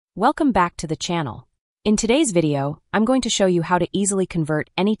Welcome back to the channel. In today's video, I'm going to show you how to easily convert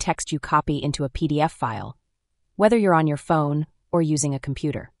any text you copy into a PDF file, whether you're on your phone or using a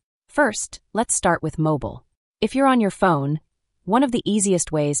computer. First, let's start with mobile. If you're on your phone, one of the easiest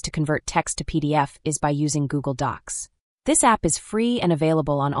ways to convert text to PDF is by using Google Docs. This app is free and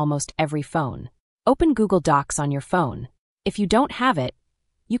available on almost every phone. Open Google Docs on your phone. If you don't have it,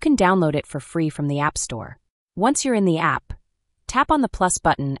 you can download it for free from the App Store. Once you're in the app, tap on the plus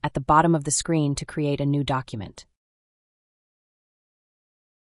button at the bottom of the screen to create a new document.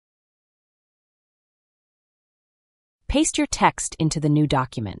 Paste your text into the new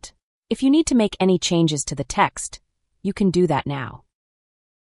document. If you need to make any changes to the text, you can do that now.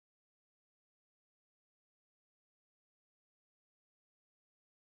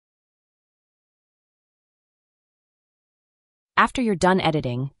 After you're done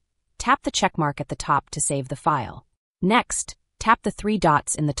editing, tap the checkmark at the top to save the file. Next, tap the three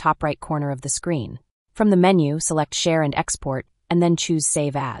dots in the top right corner of the screen. From the menu, select Share and Export, and then choose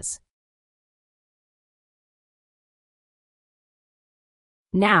Save As.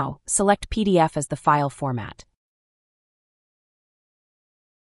 Now, select PDF as the file format.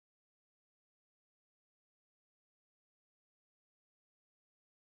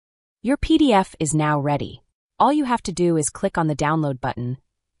 Your PDF is now ready. All you have to do is click on the download button,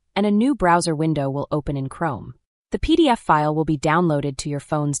 and a new browser window will open in Chrome. The PDF file will be downloaded to your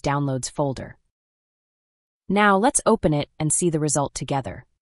phone's Downloads folder. Now let's open it and see the result together.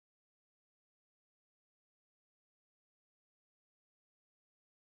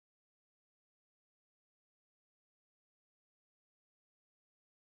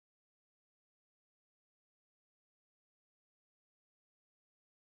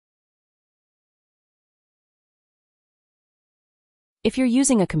 If you're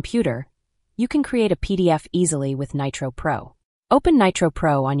using a computer, you can create a PDF easily with Nitro Pro. Open Nitro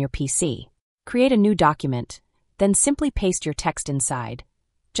Pro on your PC. Create a new document, then simply paste your text inside,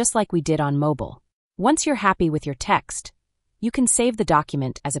 just like we did on mobile. Once you're happy with your text, you can save the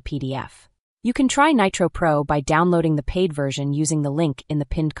document as a PDF. You can try Nitro Pro by downloading the paid version using the link in the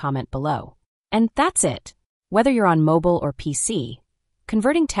pinned comment below. And that's it. Whether you're on mobile or PC,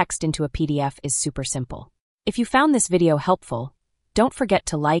 converting text into a PDF is super simple. If you found this video helpful, don't forget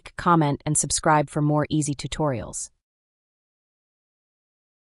to like, comment, and subscribe for more easy tutorials.